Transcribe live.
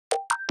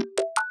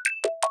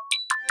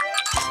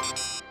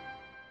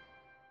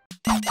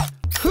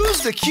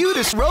Who's the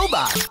cutest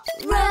robot?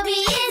 Robi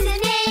is his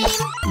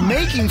name.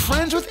 Making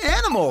friends with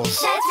animals.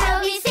 That's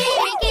Robi's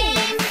favorite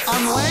game.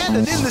 On land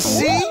and in the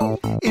sea,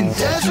 in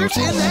deserts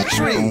and that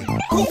tree.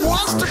 Who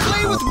wants to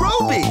play with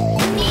Robi?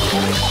 Me.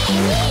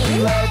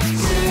 Let's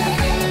give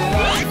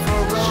it up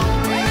for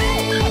Robi.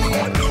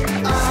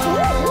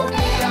 Oh,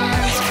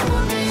 yes,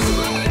 Robi.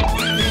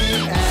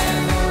 The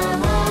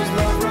animals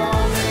love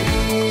Robi.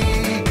 Oh,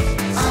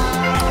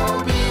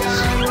 yes, Robi.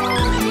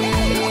 The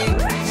animals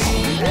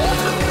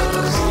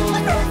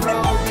love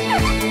Robi.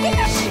 Oh,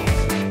 yes,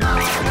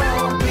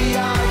 Robi.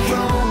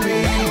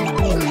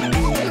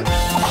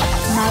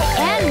 My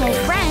animal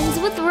friends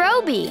with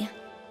Robi.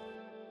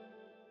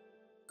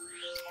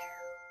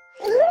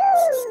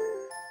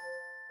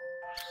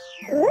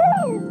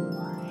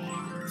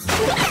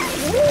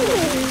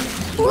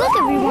 Look,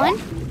 everyone,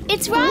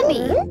 it's Robi.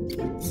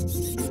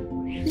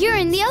 You're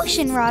in the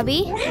ocean,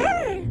 Robi.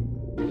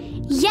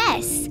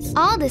 Yes,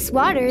 all this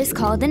water is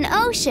called an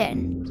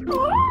ocean.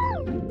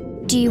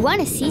 Do you want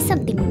to see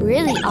something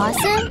really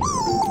awesome?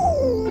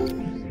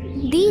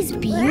 These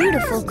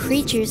beautiful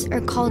creatures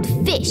are called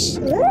fish.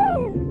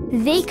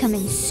 They come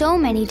in so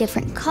many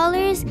different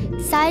colors,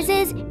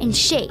 sizes, and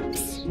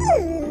shapes.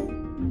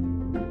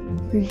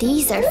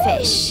 These are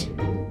fish.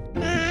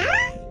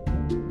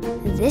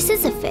 This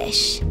is a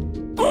fish.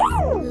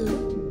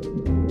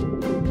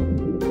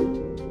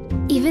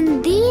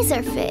 Even these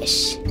are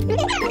fish.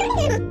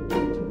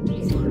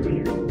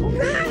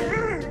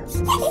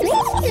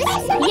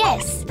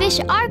 Yes, fish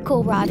are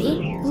cool,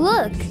 Robi.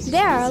 Look,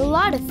 there are a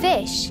lot of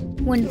fish.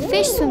 When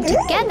fish swim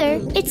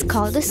together, it's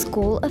called a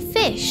school of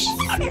fish.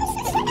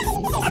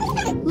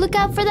 Look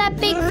out for that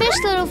big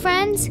fish, little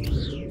friends.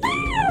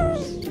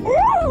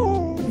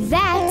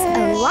 That's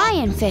a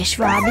lionfish,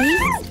 Robi.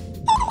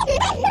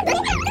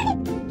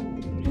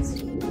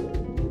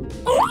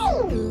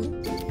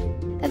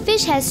 A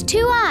fish has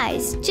 2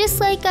 eyes, just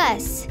like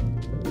us.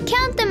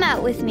 Count them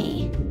out with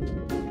me.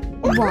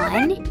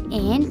 1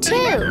 and 2.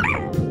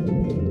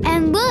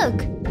 And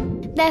look,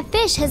 that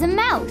fish has a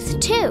mouth,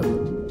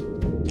 too.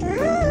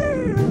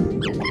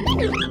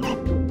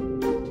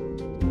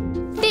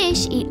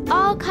 Fish eat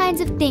all kinds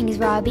of things,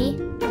 Robi.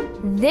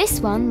 This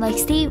one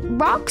likes to eat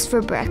rocks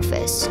for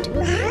breakfast.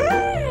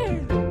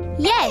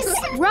 Yes,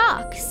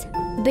 rocks.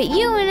 But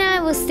you and I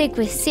will stick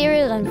with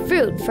cereal and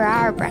fruit for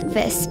our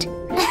breakfast.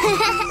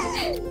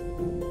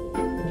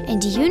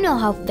 And do you know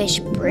how fish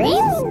breathe?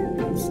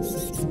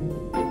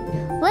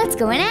 Let's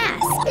go and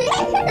ask.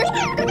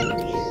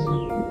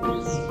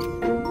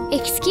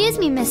 Excuse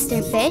me,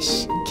 Mr.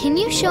 Fish. Can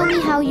you show me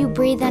how you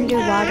breathe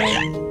underwater?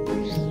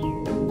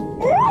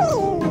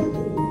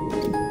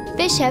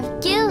 Fish have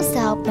gills to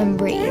help them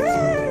breathe.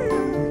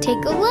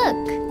 Take a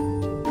look.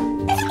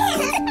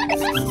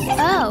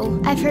 Oh,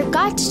 I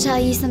forgot to tell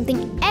you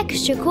something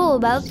extra cool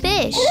about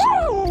fish.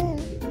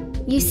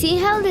 You see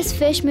how this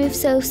fish moves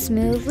so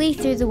smoothly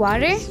through the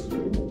water?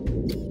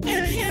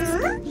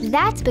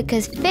 That's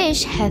because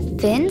fish have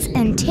fins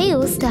and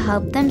tails to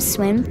help them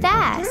swim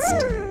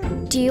fast.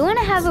 Do you want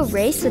to have a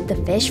race with the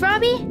fish,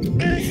 Robi?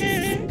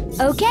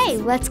 Okay,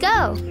 let's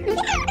go.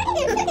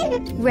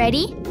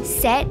 Ready,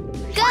 set,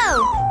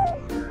 go!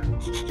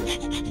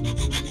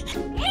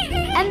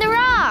 And they're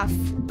off!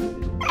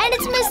 And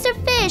it's Mr.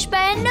 Fish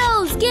by a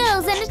nose,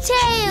 gills, and a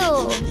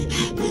tail!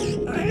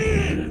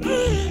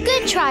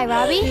 Good try,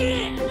 Robi.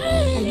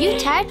 Are you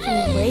tired from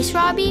the race,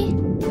 Robi?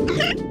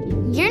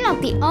 You're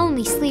not the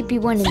only sleepy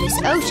one in this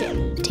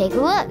ocean. Take a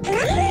look.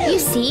 You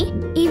see,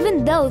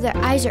 even though their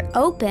eyes are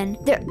open,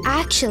 they're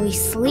actually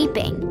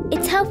sleeping.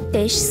 It's how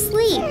fish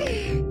sleep.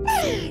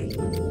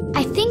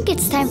 I think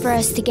it's time for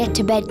us to get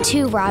to bed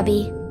too,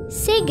 Robi.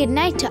 Say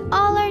goodnight to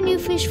all our new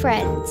fish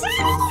friends.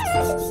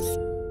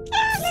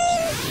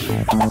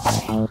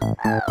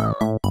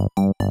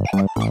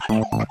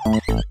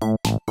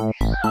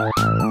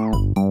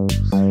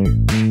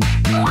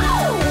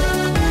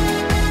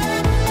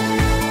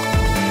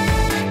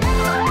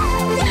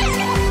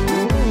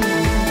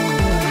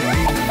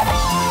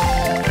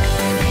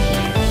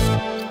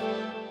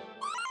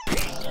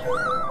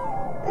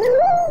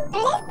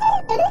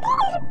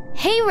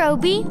 Hey,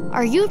 Robi,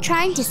 are you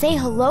trying to say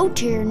hello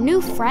to your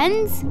new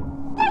friends?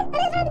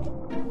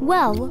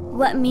 Well,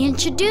 let me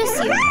introduce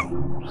you.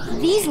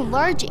 These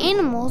large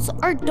animals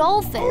are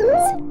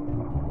dolphins.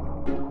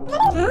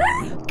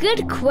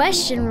 Good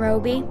question,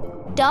 Robi.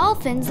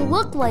 Dolphins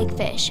look like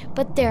fish,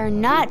 but they're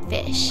not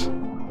fish.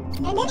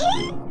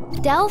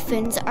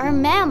 Dolphins are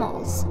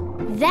mammals.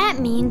 That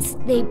means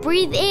they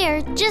breathe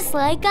air just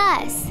like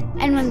us.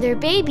 And when they're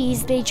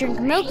babies, they drink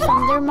milk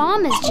from their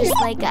mamas just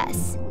like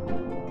us.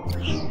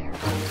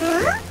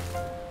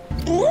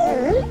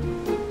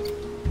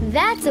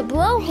 That's a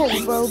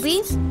blowhole,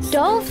 Robi.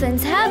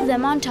 Dolphins have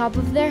them on top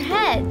of their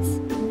heads.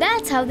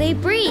 That's how they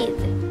breathe.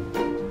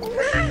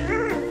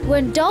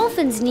 When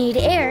dolphins need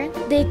air,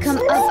 they come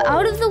up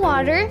out of the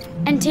water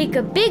and take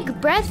a big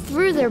breath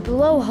through their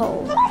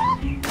blowhole.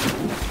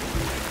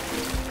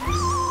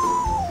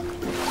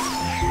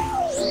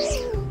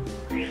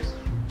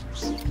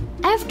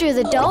 After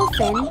the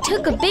dolphin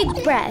took a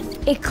big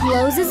breath, it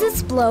closes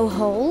its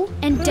blowhole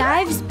and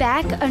dives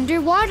back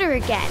underwater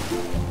again.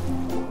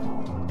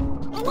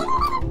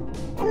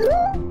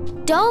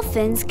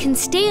 Dolphins can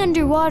stay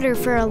underwater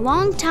for a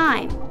long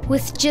time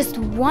with just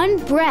one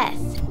breath.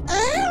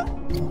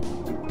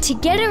 To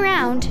get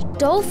around,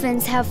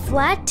 dolphins have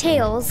flat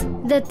tails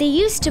that they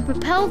use to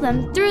propel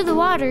them through the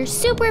water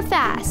super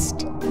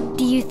fast.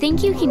 Do you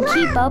think you can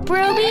keep up,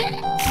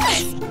 Robi?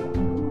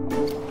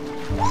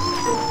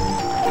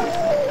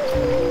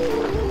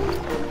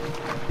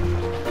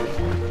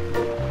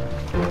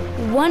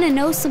 Want to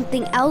know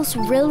something else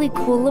really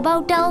cool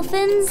about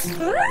dolphins?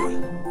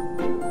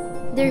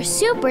 They're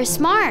super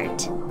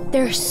smart.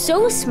 They're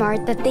so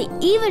smart that they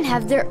even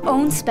have their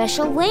own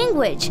special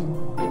language.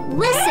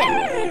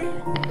 Listen!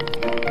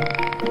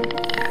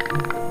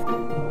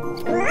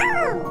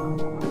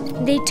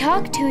 They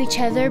talk to each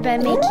other by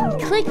making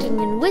clicking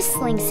and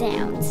whistling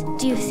sounds.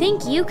 Do you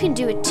think you can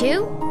do it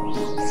too?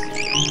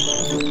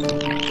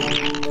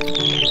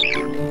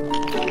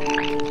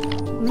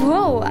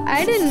 Whoa,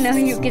 I didn't know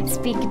you could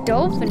speak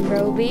dolphin,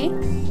 Robi.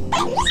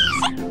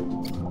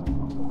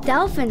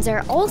 Dolphins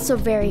are also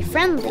very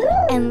friendly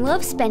and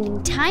love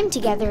spending time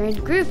together in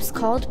groups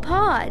called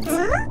pods.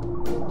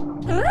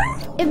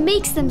 It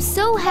makes them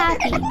so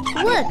happy.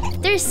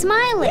 Look, they're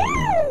smiling.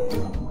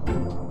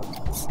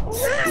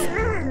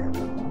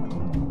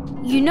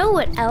 You know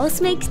what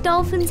else makes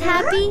dolphins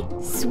happy?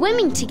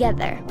 Swimming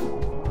together.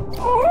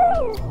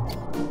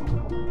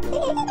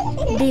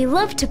 They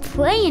love to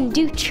play and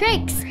do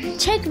tricks.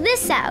 Check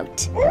this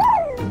out.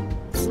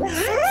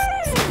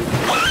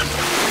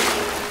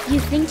 You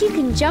think you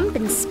can jump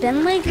and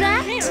spin like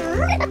that?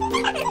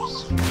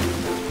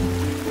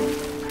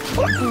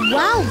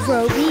 Wow,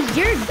 Robi,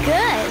 you're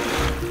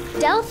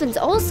good. Dolphins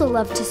also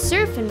love to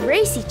surf and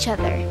race each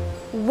other.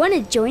 Want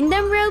to join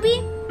them,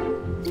 Robi?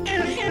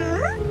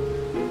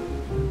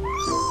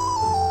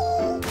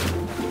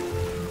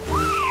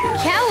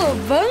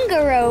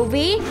 Cowabunga,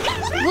 Robi.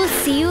 We'll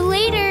see you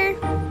later.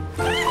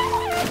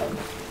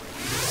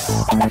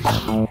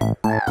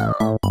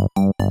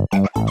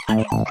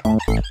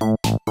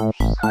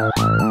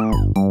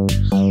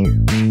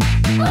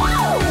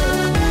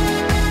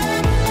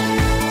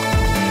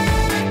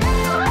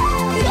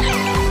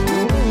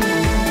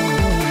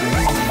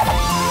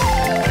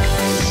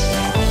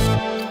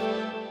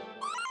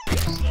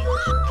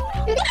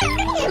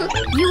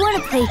 You want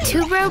to play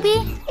too, Robi?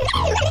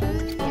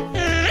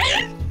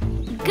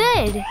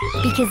 Good,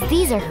 because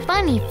these are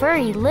funny,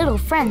 furry little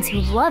friends who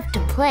love to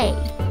play.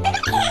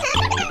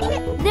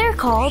 They're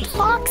called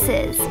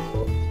foxes.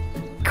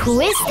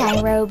 Quiz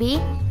time, Robi.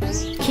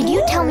 Could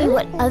you tell me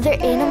what other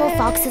animal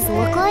foxes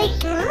look like?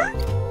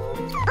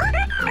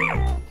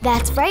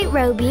 That's right,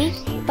 Robi.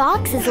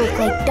 Foxes look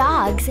like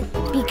dogs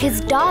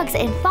because dogs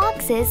and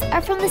foxes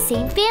are from the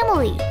same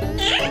family.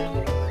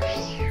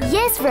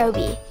 Yes,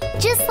 Robi,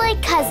 just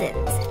like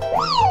cousins.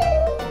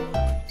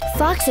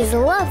 Foxes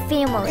love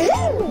family.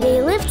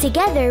 They live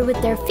together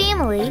with their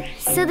family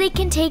so they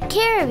can take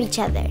care of each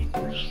other.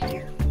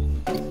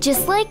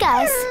 Just like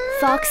us,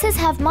 foxes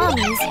have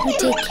mommies who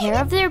take care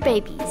of their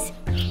babies.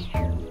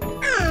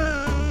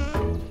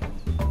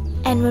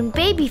 And when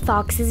baby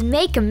foxes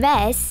make a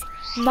mess,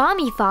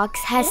 mommy fox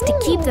has to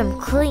keep them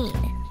clean.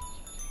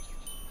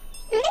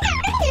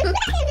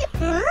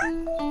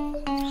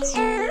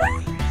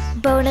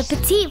 Bon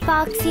appetit,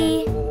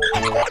 Foxy!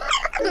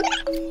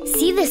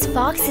 See this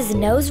fox's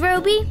nose,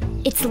 Robi?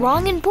 It's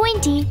long and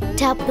pointy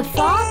to help the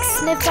fox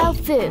sniff out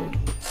food.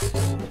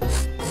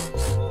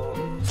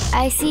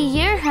 I see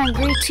you're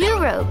hungry too,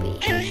 Robi.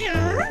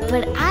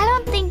 But I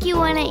don't think you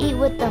want to eat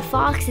what the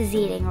fox is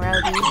eating,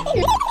 Robi.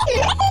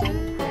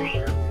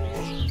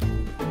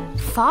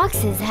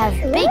 Foxes have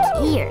big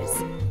ears.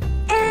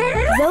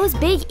 Those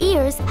big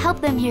ears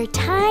help them hear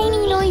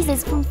tiny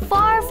noises from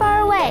far,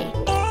 far away.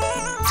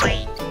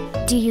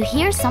 Do you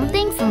hear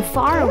something from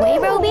far away,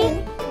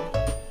 Robi?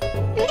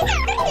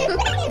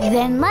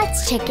 Then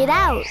let's check it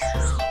out.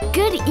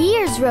 Good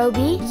ears,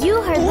 Robi.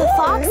 You heard the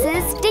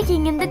foxes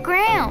digging in the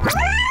ground.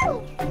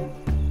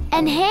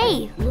 And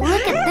hey,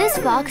 look at this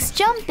fox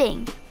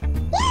jumping.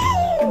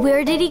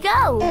 Where did he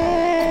go?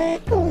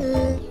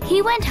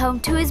 He went home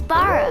to his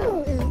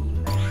burrow.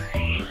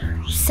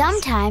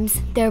 Sometimes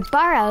their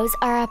burrows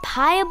are up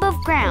high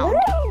above ground.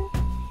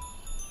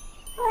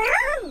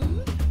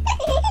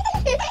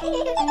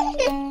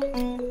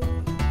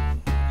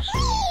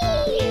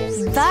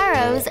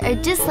 Burrows are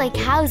just like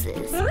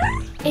houses.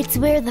 It's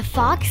where the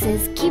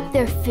foxes keep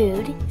their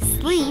food,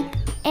 sleep,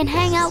 and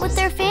hang out with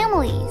their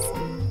families.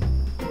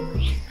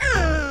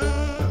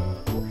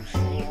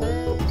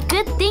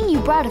 Good thing you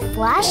brought a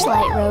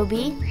flashlight,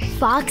 Robi.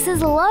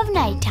 Foxes love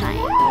nighttime.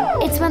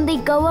 It's when they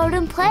go out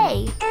and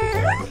play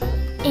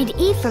and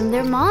eat from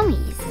their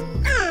mommies.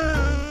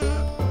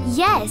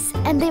 Yes,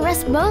 and they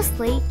rest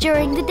mostly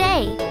during the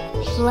day.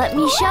 Let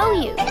me show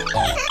you.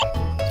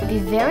 Be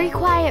very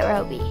quiet,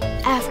 Robi.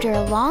 After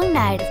a long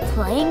night of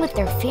playing with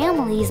their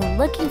families and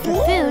looking for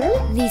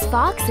food, these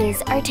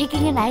foxes are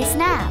taking a nice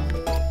nap.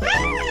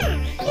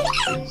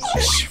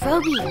 Shh,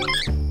 Robi.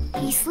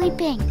 He's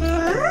sleeping.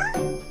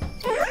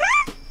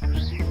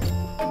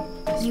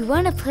 You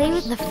want to play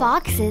with the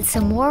foxes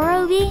some more,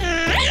 Robi?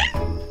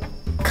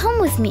 Come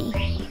with me.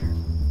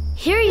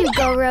 Here you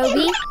go,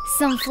 Robi.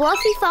 Some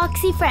fluffy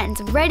foxy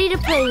friends ready to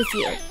play with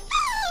you.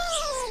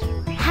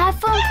 Have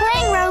fun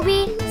playing,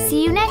 Robi.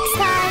 See you next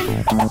time.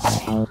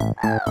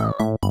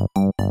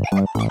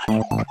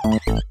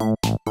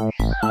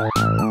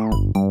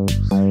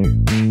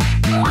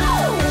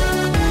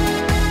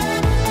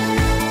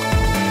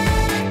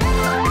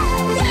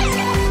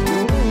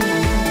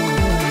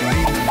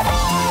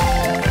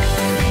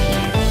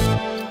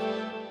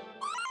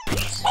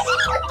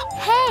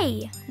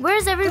 Hey,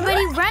 where's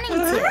everybody running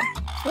to?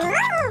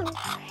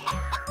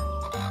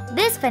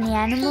 This funny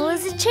animal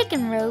is a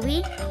chicken,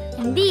 Robi,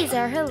 and these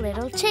are her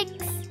little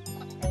chicks.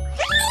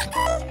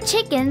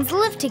 Chickens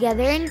live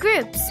together in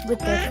groups with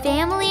their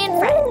family and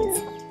friends.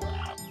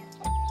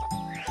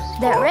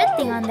 That red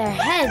thing on their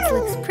heads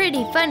looks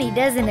pretty funny,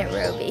 doesn't it,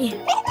 Robi?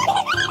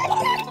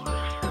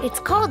 It's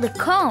called a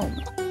comb.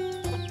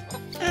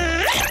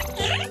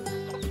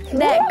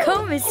 That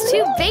comb is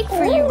too big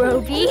for you,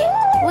 Robi.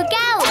 Look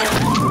out!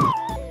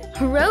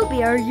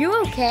 Robi, are you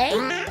okay?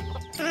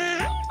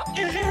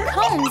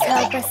 Combs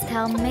help us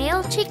tell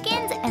male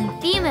chickens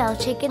and female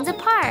chickens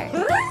apart.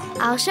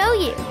 I'll show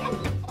you.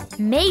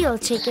 Male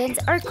chickens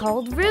are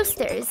called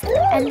roosters,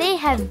 and they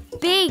have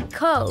big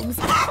combs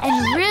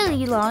and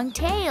really long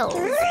tails.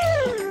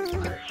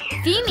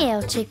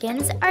 Female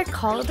chickens are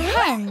called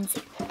hens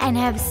and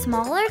have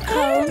smaller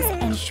combs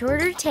and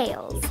shorter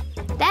tails.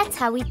 That's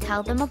how we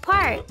tell them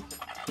apart.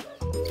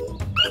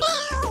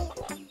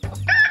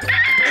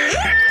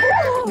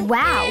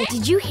 Wow,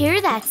 did you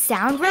hear that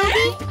sound,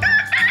 Robi?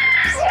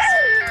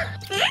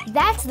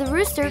 That's the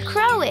rooster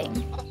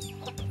crowing.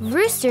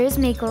 Roosters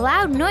make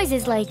loud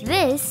noises like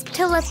this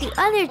to let the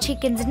other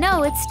chickens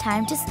know it's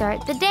time to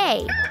start the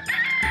day.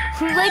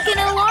 Like an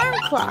alarm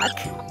clock.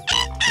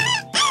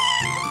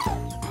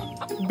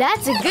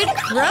 That's a good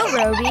crow,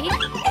 Robi.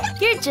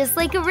 You're just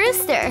like a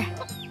rooster.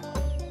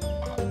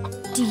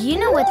 Do you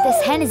know what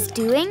this hen is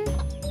doing?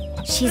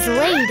 She's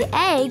laid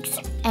eggs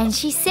and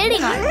she's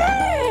sitting on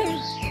them.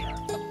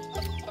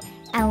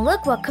 And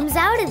look what comes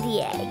out of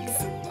the eggs.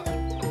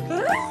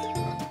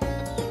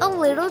 A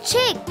little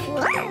chick.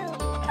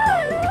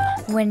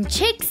 When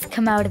chicks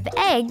come out of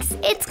eggs,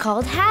 it's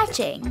called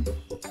hatching.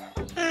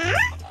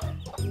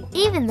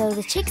 Even though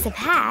the chicks have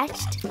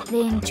hatched,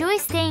 they enjoy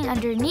staying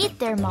underneath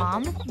their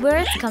mom where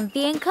it's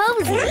comfy and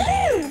cozy.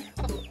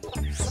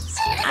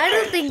 I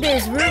don't think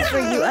there's room for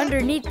you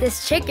underneath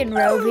this chicken,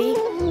 Robi.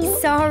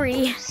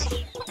 Sorry.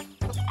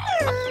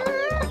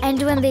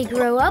 And when they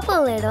grow up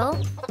a little,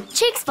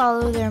 chicks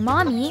follow their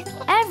mommy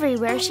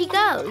everywhere she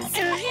goes.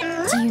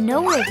 Do you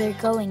know where they're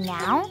going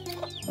now?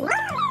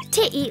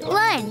 To eat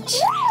lunch.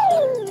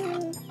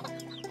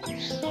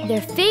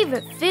 Their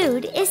favorite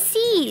food is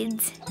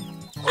seeds.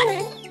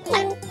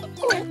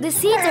 The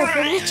seeds are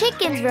for the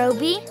chickens,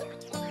 Robi.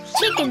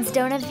 Chickens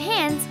don't have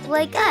hands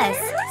like us,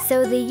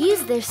 so they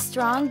use their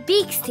strong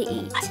beaks to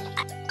eat.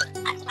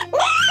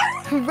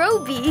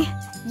 Robi,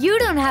 you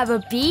don't have a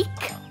beak.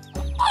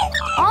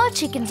 All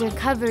chickens are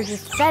covered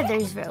with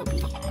feathers,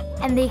 Robi,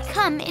 and they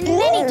come in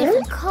many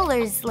different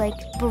colors like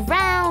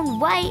brown,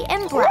 white,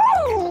 and black.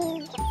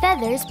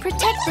 Feathers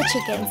protect the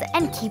chickens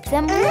and keep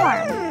them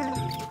warm.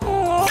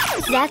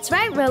 That's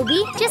right,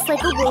 Robi, just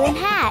like a woolen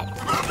hat.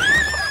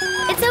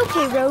 It's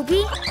okay,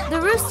 Robi. The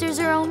roosters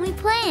are only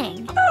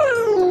playing.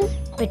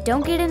 But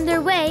don't get in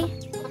their way.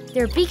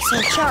 Their beaks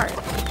are sharp.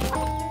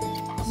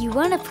 You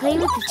want to play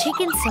with the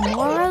chickens some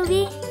more,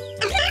 Robi?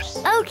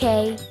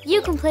 Okay,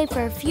 you can play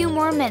for a few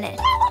more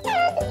minutes.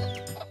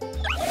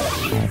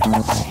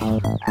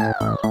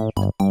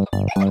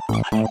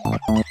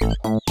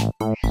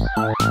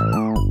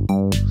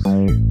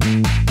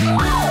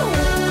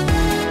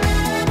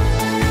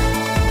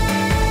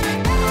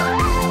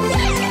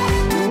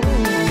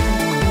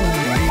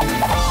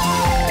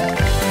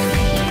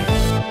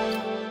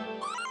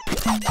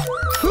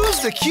 Who's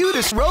the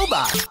cutest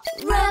robot?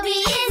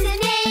 Robi is a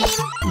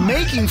name.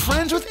 Making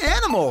friends with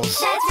animals.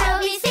 That's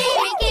Robi's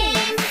favorite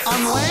game.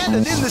 On land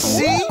and in the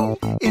sea,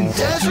 in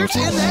deserts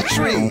in that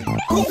tree.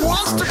 Who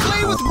wants to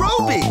play with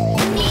Robi?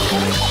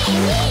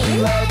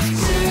 Let's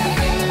sing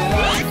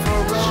it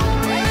for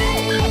Robi.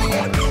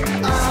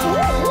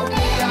 Oh,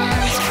 the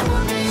ice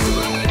Robi.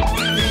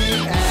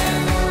 The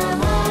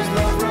animals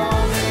love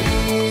Robi.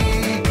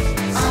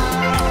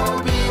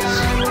 Oh, the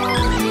ice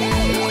Robi.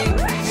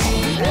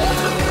 The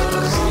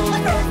animals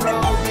love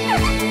Robi.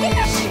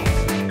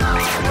 Oh,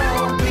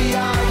 the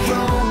ice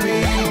Robi.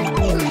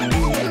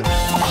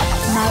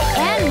 My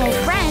animal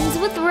friends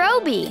with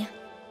Robi.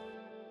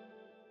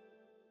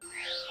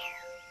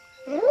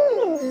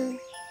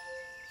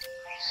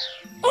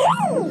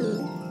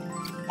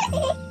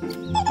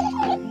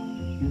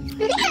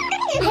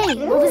 Hey,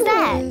 what was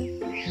that?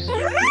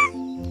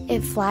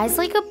 It flies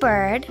like a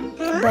bird,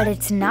 but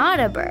it's not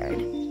a bird.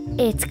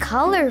 It's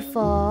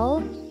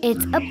colorful.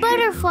 It's a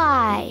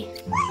butterfly.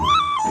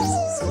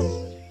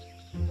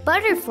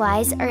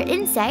 Butterflies are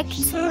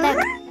insects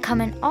that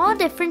come in all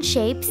different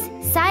shapes,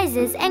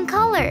 sizes, and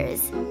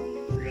colors.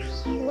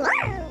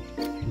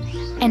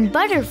 And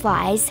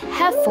butterflies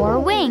have 4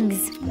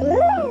 wings.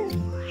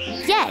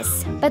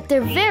 Yes, but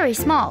they're very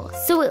small,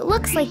 so it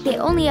looks like they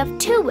only have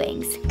 2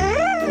 wings.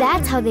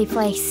 That's how they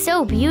fly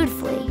so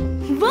beautifully.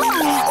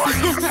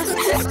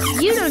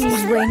 You don't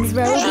need wings,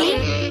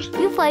 Robi.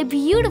 You fly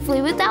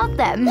beautifully without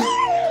them.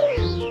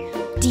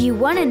 Do you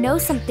want to know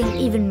something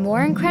even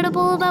more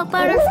incredible about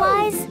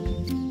butterflies?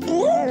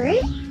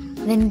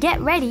 Then get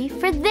ready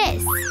for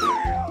this.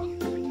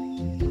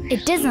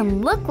 It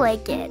doesn't look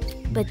like it,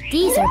 but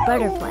these are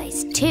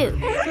butterflies too.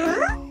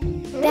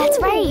 That's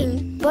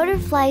right.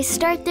 Butterflies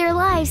start their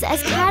lives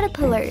as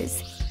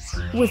caterpillars,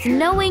 with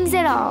no wings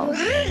at all.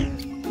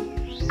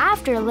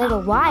 After a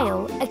little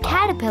while, a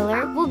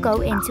caterpillar will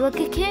go into a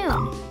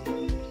cocoon.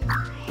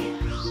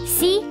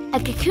 See, a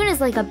cocoon is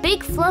like a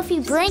big fluffy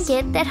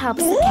blanket that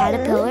helps the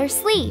caterpillar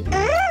sleep.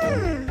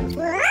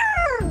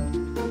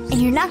 And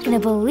you're not going to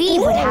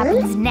believe what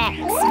happens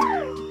next.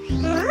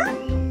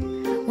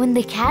 When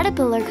the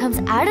caterpillar comes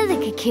out of the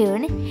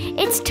cocoon,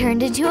 it's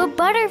turned into a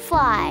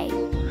butterfly.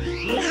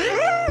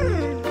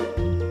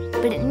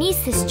 But it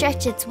needs to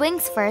stretch its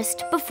wings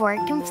first before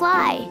it can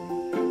fly.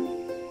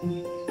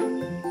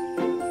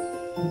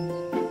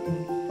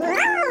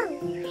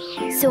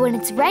 So when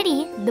it's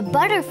ready, the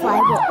butterfly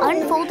will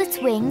unfold its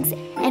wings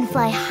and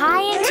fly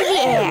high into the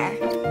air.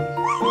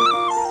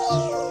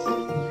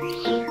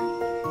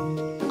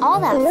 All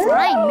that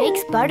flying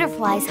makes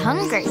butterflies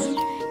hungry.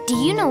 Do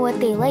you know what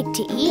they like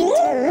to eat?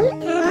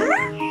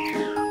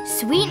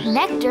 Sweet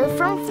nectar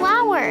from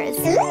flowers.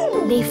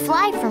 They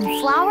fly from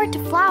flower to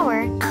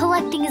flower,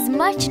 collecting as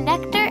much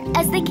nectar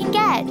as they can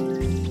get.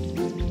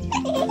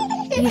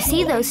 You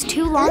see those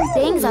 2 long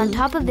things on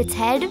top of its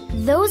head?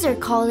 Those are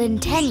called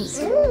antennae.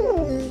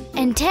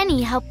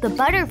 Antennae help the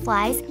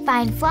butterflies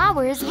find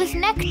flowers with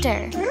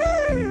nectar.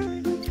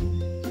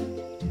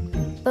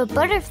 But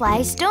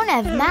butterflies don't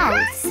have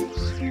mouths.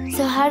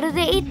 So how do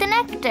they eat the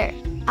nectar?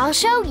 I'll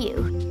show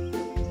you.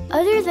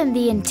 Other than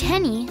the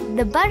antennae,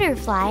 the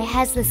butterfly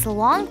has this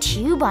long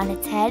tube on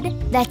its head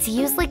that's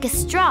used like a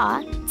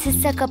straw to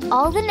suck up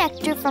all the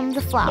nectar from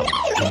the flower.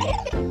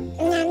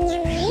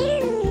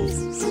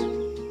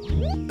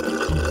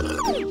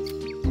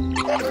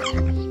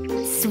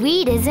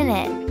 Sweet, isn't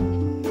it?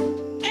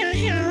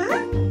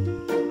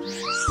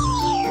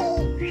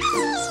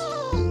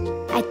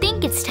 I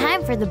think it's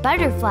time for the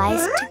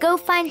butterflies to go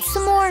find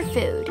some more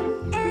food.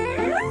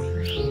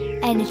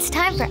 And it's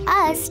time for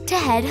us to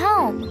head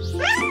home.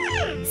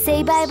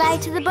 Say bye-bye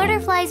to the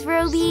butterflies,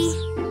 Robi.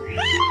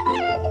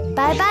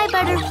 Bye-bye,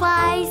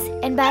 butterflies.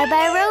 And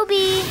bye-bye,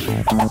 Robi.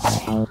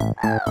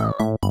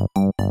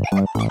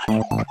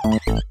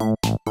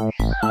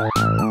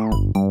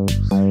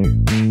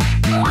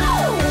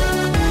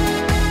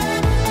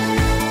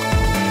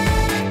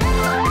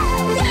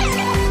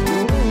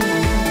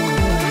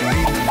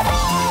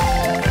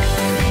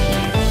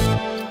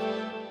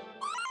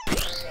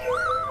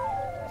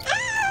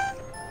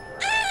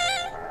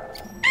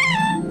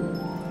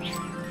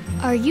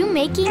 Are you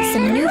making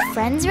some new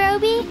friends,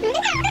 Robi?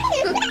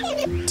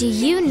 Do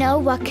you know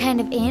what kind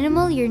of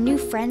animal your new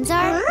friends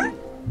are?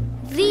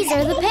 These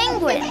are the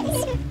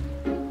penguins.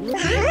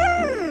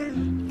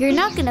 You're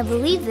not gonna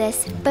believe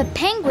this, but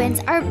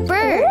penguins are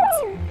birds.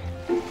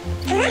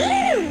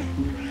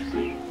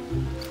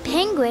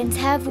 Penguins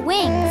have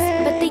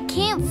wings, but they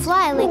can't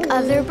fly like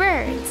other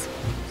birds.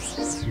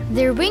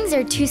 Their wings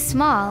are too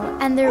small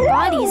and their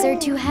bodies are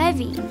too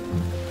heavy.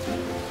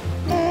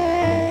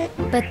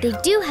 But they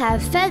do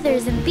have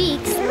feathers and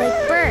beaks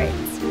like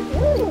birds.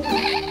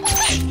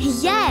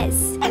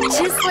 Yes,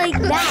 just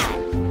like that.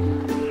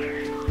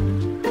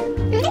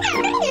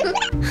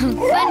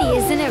 Funny,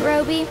 isn't it,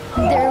 Robi?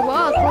 Their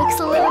walk looks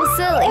a little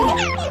silly.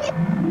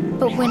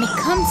 But when it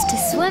comes to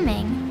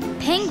swimming,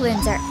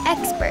 penguins are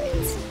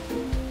experts.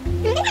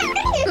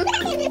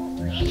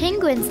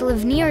 Penguins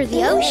live near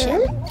the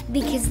ocean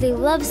because they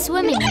love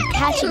swimming and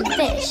catching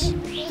fish.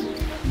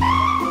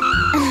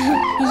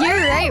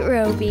 You're right,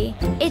 Robi.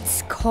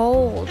 It's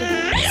cold.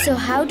 So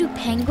how do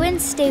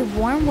penguins stay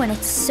warm when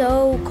it's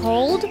so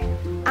cold?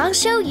 I'll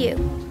show you.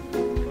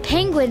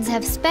 Penguins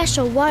have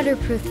special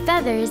waterproof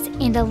feathers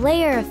and a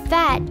layer of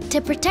fat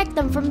to protect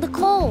them from the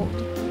cold.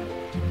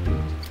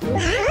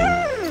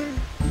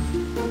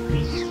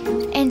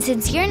 And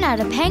since you're not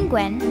a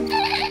penguin,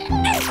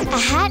 a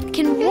hat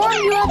can warm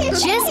you up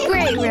just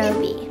great,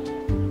 Robi.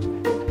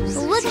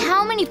 Look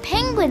how many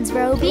penguins,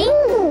 Robi.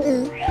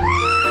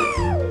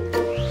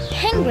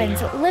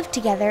 Penguins live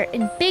together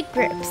in big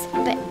groups,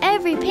 but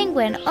every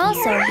penguin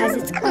also has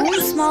its own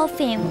small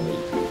family,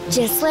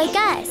 just like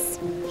us.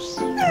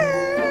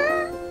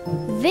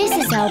 This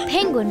is how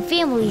penguin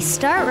families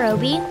start,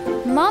 Robi.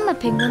 Mama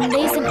penguin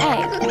lays an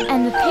egg,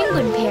 and the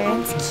penguin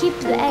parents keep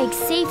the egg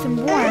safe and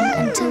warm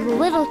until the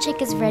little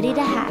chick is ready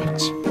to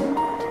hatch.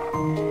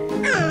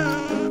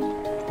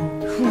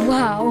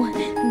 Wow,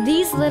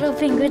 these little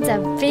penguins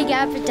have big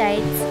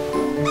appetites.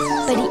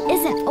 But he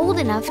isn't old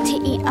enough to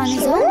eat on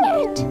his own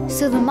yet,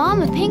 So the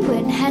mama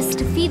penguin has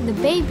to feed the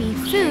baby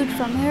food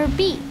from her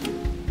beak.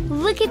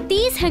 Look at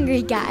these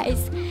hungry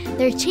guys.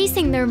 They're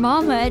chasing their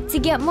mama to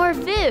get more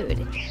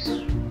food.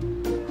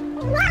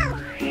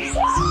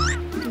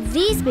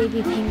 These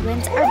baby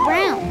penguins are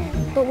brown,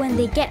 but when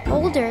they get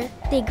older,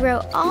 they grow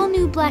all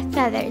new black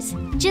feathers,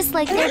 just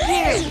like their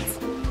parents.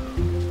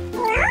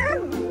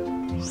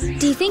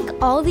 Do you think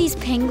all these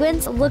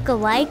penguins look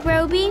alike,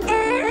 Robi?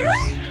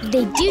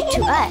 They do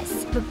to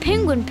us, but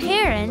penguin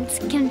parents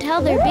can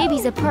tell their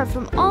babies apart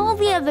from all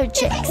the other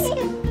chicks.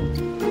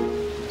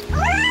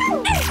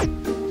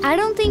 I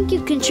don't think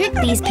you can trick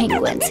these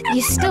penguins.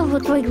 You still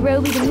look like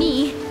Robi to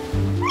me.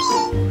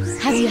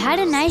 Have you had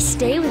a nice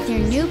day with your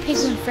new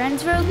penguin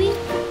friends, Robi?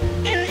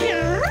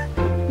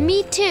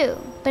 Me too,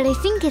 but I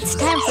think it's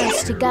time for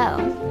us to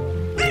go.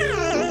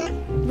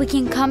 We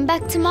can come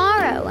back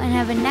tomorrow and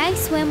have a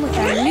nice swim with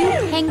our new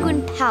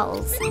penguin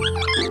pals.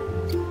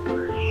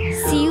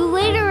 See you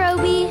later,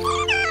 Robi.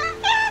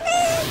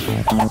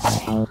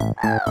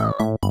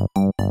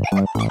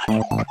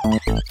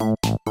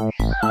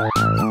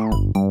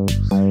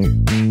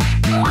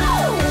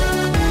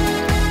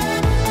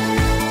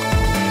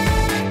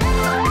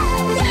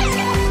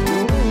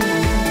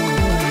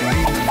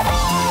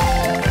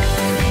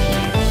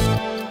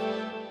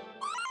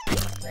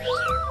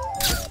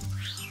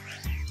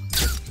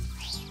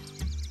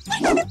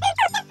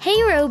 Hey,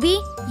 Robi,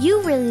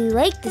 you really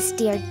like this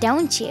deer,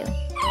 don't you?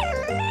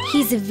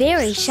 He's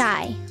very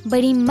shy,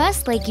 but he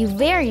must like you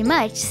very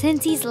much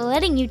since he's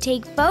letting you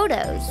take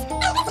photos.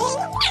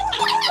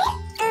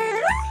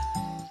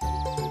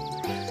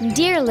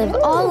 Deer live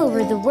all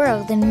over the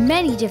world in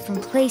many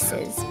different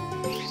places.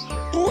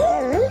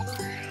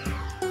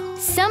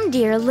 Some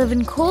deer live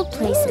in cold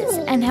places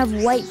and have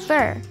white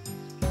fur.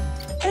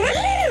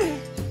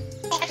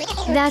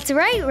 That's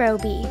right,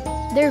 Robi.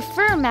 Their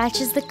fur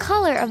matches the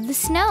color of the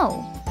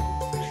snow.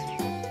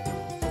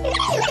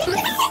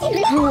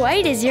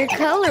 White is your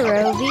color,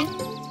 Robi.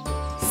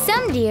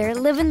 Some deer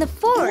live in the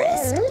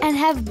forest and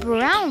have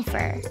brown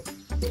fur.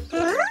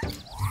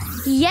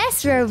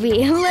 Yes,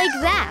 Robi,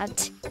 like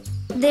that.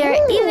 There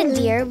are even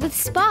deer with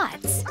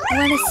spots.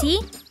 Want to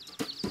see?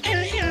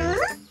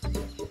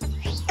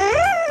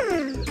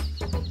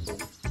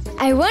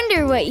 I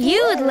wonder what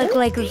you would look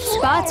like with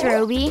spots,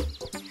 Robi.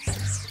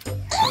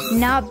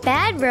 Not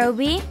bad,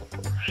 Robi.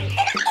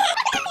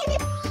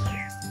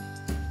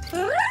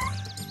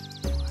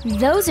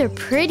 Those are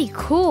pretty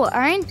cool,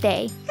 aren't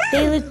they?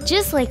 They look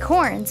just like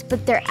horns,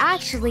 but they're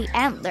actually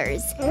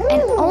antlers,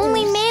 and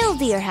only male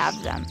deer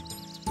have them.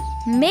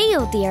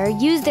 Male deer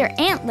use their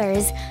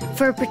antlers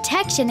for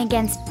protection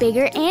against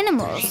bigger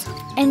animals,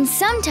 and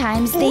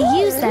sometimes they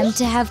use them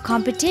to have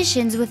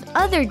competitions with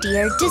other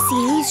deer to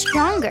see who's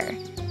stronger.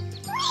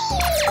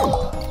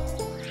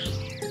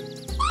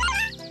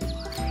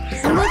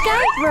 Look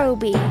out,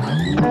 Robi!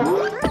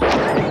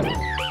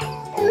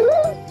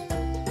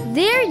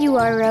 There you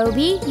are,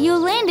 Robi. You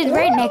landed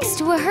right next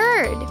to a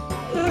herd.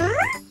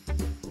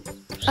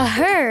 A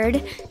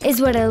herd is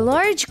what a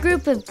large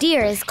group of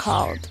deer is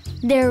called.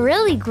 They're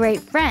really great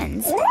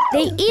friends.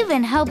 They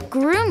even help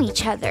groom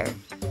each other.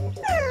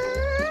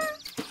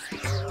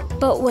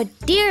 But what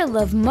deer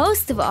love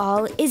most of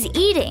all is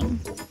eating.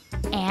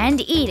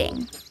 And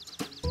eating.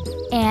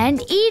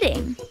 And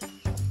eating.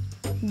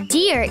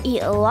 Deer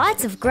eat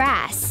lots of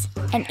grass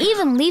and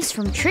even leaves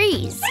from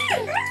trees.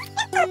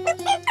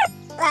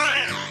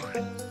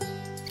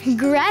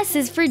 Grass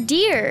is for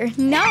deer,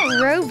 not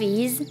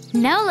Robi's.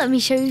 Now let me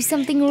show you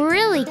something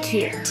really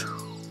cute.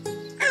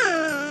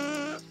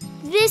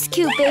 This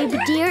cute baby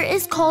deer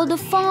is called a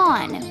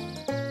fawn.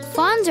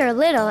 Fawns are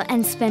little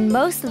and spend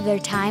most of their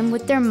time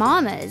with their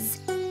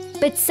mamas.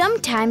 But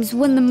sometimes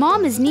when the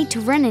mamas need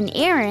to run an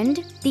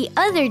errand, the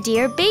other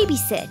deer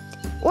babysit.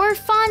 Or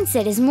fawn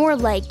sit is more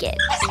like it.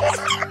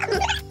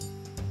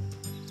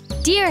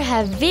 Deer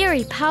have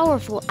very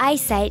powerful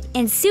eyesight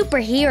and super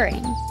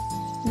hearing.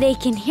 They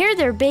can hear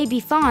their baby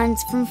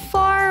fawns from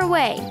far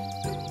away.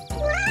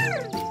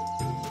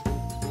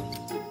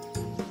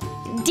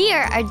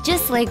 Deer are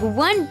just like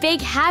one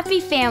big happy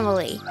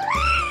family.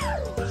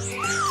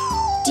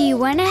 Do you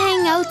want to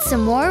hang out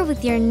some more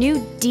with your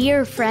new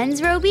deer friends,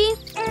 Robi?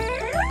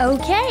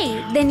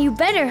 Okay, then you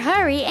better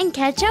hurry and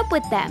catch up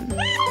with them.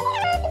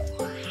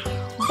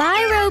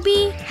 Bye,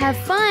 Robi. Have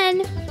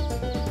fun.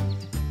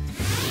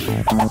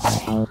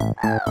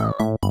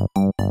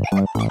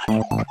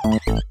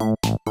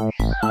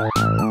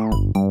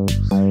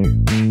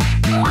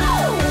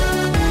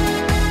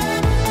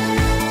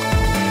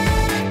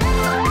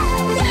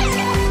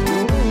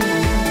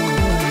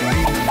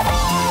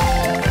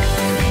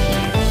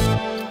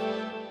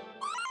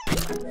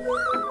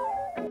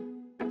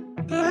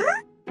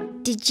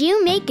 Did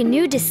you make a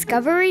new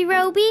discovery,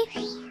 Robi?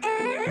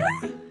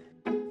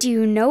 Do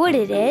you know what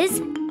it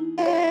is?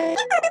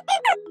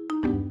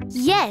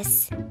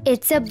 Yes,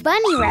 it's a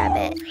bunny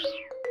rabbit.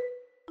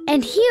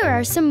 And here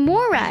are some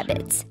more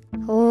rabbits.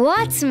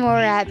 Lots more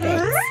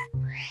rabbits.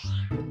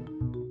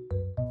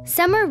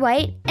 Some are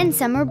white and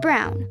some are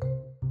brown.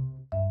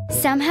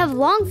 Some have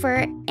long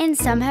fur and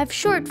some have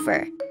short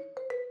fur.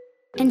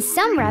 And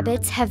some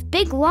rabbits have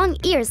big long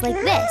ears like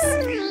this.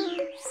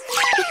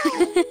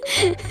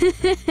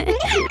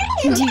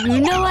 Do you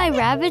know why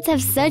rabbits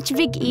have such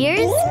big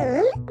ears?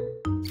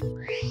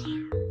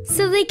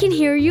 So they can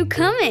hear you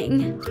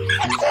coming.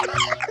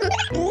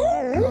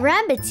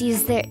 Rabbits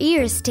use their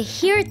ears to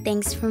hear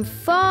things from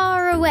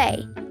far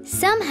away.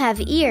 Some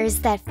have ears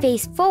that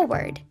face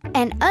forward,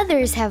 and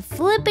others have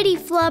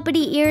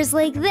flippity-floppity ears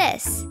like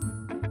this.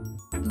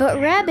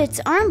 But rabbits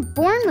aren't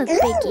born with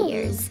big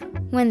ears.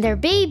 When they're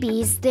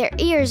babies, their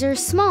ears are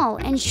small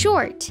and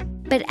short.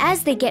 But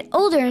as they get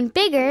older and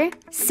bigger,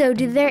 so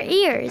do their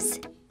ears.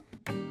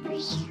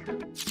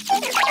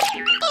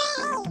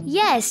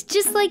 Yes,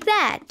 just like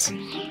that.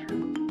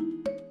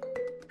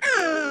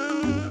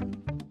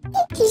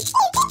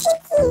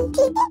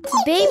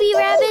 Baby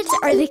rabbits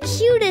are the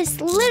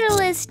cutest,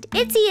 littlest,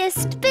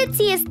 itziest,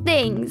 bitsiest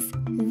things.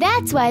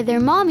 That's why their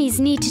mommies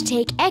need to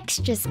take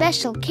extra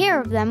special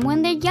care of them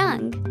when they're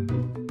young.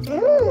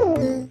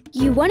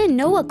 You want to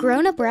know what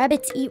grown-up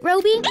rabbits eat,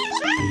 Robi?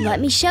 Let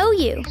me show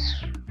you.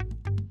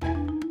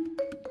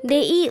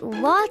 They eat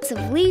lots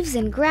of leaves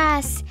and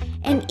grass,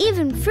 and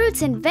even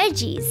fruits and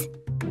veggies.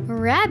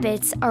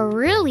 Rabbits are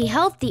really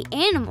healthy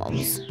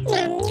animals.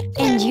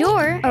 And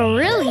you're a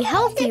really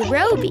healthy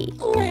Robi.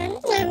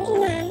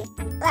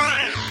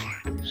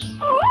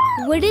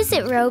 What is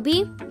it,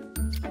 Robi?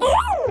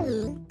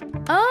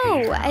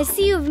 Oh, I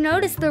see you've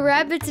noticed the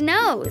rabbit's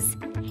nose.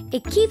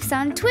 It keeps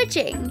on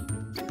twitching.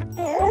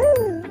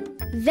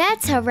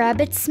 That's how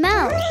rabbits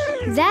smell.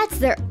 That's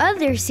their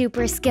other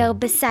super skill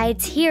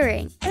besides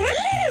hearing.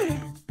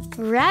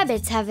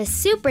 Rabbits have a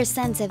super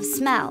sense of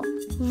smell.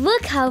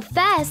 Look how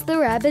fast the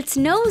rabbit's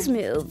nose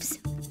moves.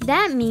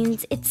 That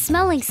means it's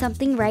smelling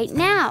something right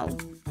now.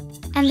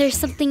 And there's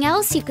something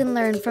else you can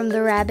learn from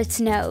the rabbit's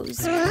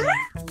nose.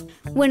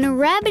 When a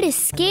rabbit is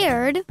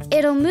scared,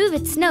 it'll move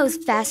its nose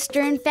faster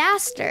and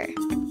faster.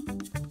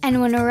 And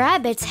when a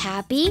rabbit's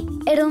happy,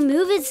 it'll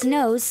move its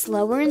nose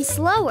slower and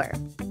slower.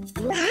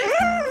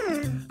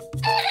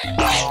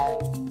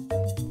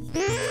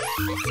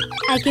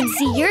 I can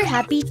see you're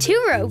happy too,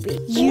 Robi.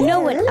 You know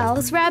what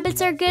else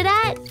rabbits are good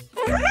at?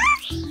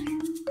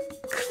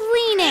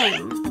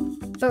 Cleaning.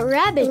 But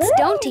rabbits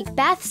don't take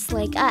baths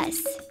like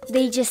us.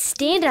 They just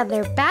stand on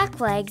their back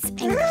legs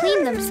and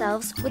clean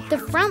themselves with the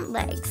front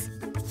legs.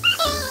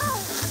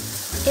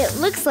 It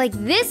looks like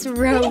this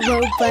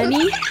Robo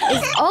Bunny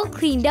is all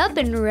cleaned up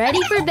and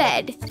ready for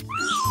bed.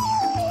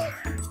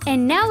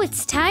 And now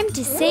it's time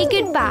to say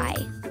goodbye.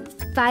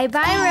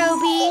 Bye-bye,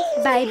 Robi.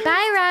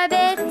 Bye-bye,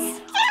 rabbits.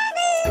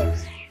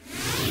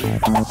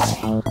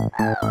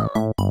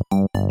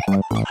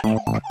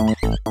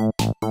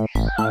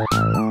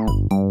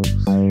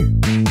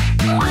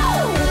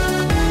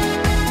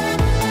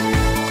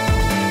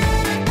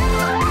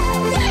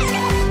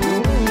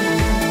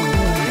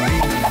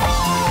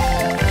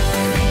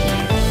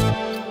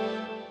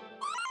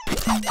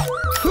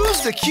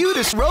 Who's the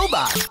cutest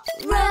robot?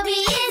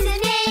 Robi is a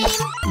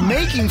name.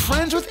 Making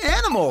friends with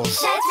animals.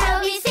 That's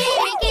Robi's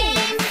favorite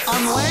game.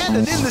 On land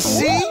and in the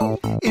sea,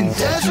 in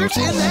deserts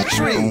and that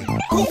tree.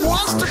 Who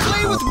wants to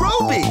play with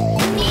Robi?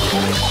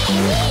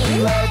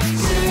 Let's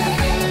sing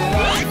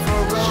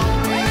for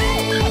Robi.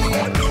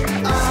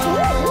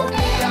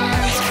 Robi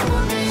eyes for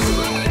me.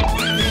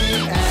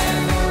 The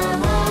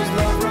animals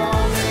love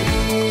Robi.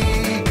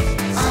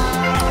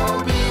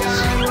 Robi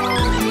eyes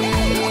Robi.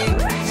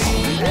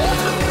 The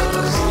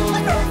animals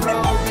love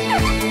Robi.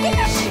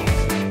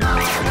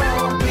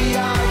 Robi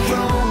eyes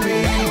Robi.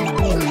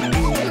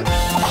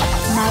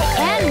 My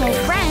animal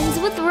friends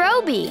with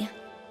Robi.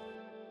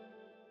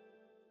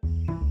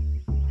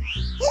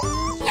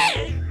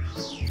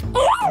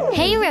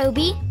 Hey,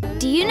 Robi,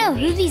 do you know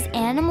who these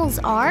animals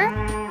are?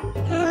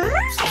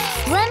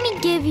 Let me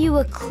give you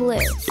a clue.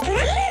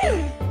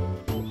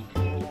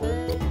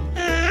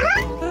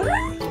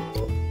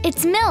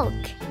 It's milk.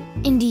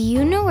 And do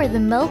you know where the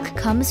milk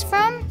comes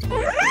from?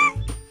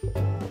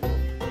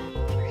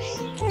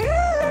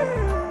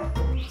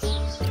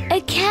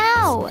 A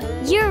cow!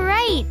 You're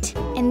right!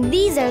 And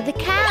these are the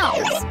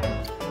cows.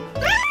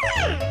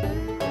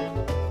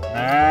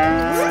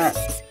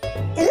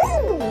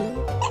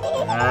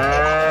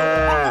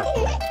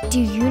 Do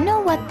you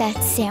know what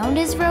that sound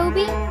is,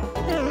 Robi?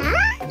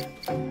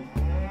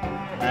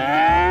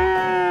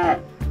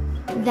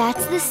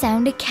 That's the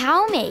sound a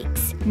cow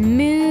makes.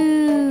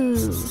 Moo!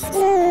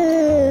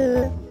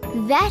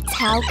 That's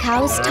how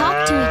cows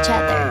talk to each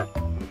other.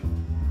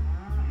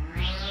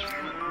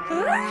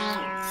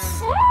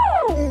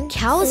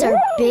 Cows are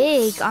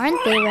big,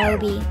 aren't they,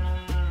 Robi?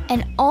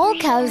 And all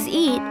cows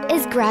eat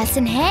is grass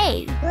and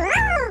hay.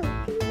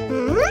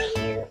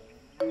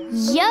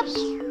 Yup,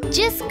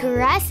 just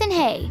grass and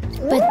hay.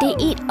 But they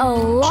eat a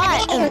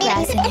lot of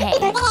grass and hay.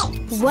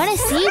 Want to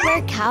see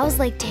where cows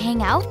like to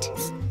hang out?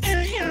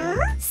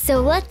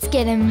 So let's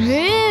get a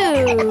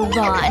move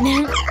on.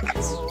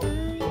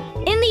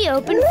 In the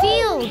open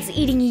fields,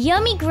 eating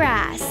yummy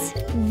grass.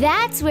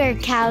 That's where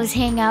cows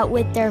hang out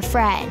with their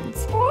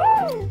friends.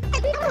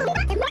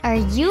 Are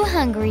you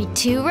hungry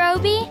too,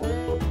 Robi?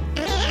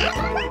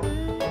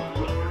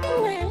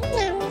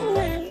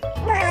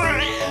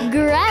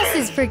 Grass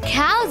is for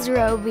cows,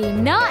 Robi,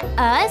 not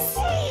us.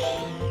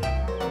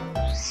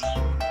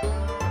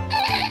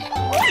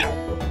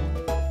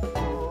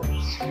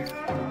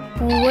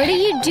 What are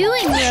you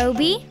doing,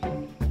 Robi?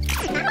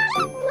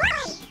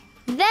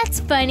 That's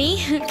funny.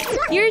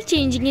 You're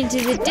changing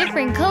into the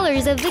different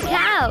colors of the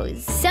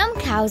cows. Some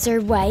cows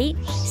are white,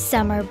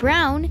 some are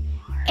brown,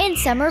 and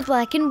some are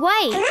black and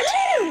white.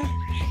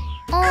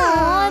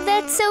 Aw,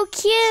 that's so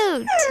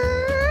cute.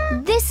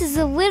 This is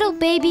a little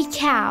baby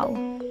cow.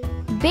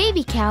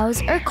 Baby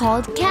cows are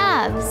called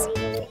calves.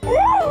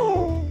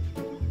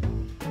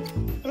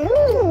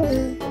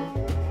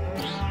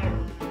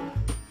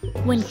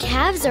 When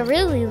calves are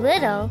really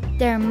little,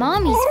 their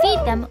mommies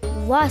feed them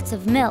lots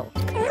of milk.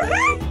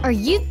 Are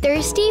you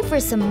thirsty for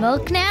some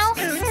milk now?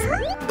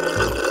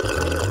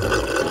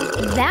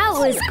 That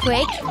was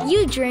quick.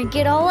 You drank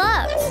it all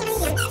up.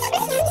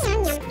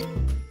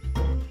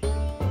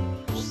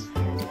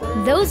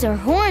 Those are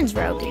horns,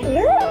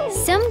 Robi.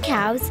 Some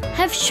cows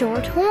have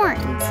short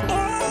horns.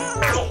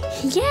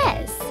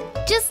 Yes,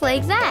 just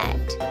like that.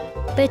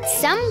 But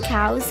some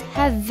cows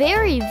have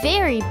very,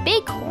 very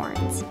big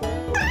horns.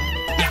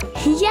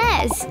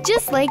 Yes,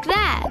 just like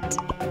that.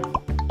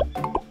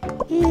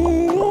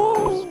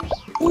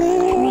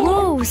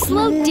 Whoa,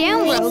 slow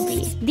down,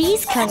 Robi.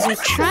 These cows are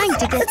trying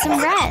to get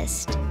some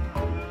rest.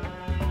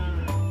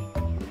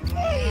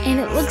 And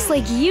it looks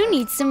like you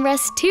need some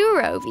rest too,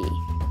 Robi.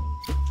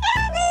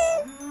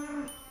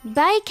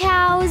 Bye,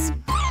 cows.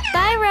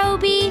 Bye,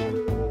 Robi.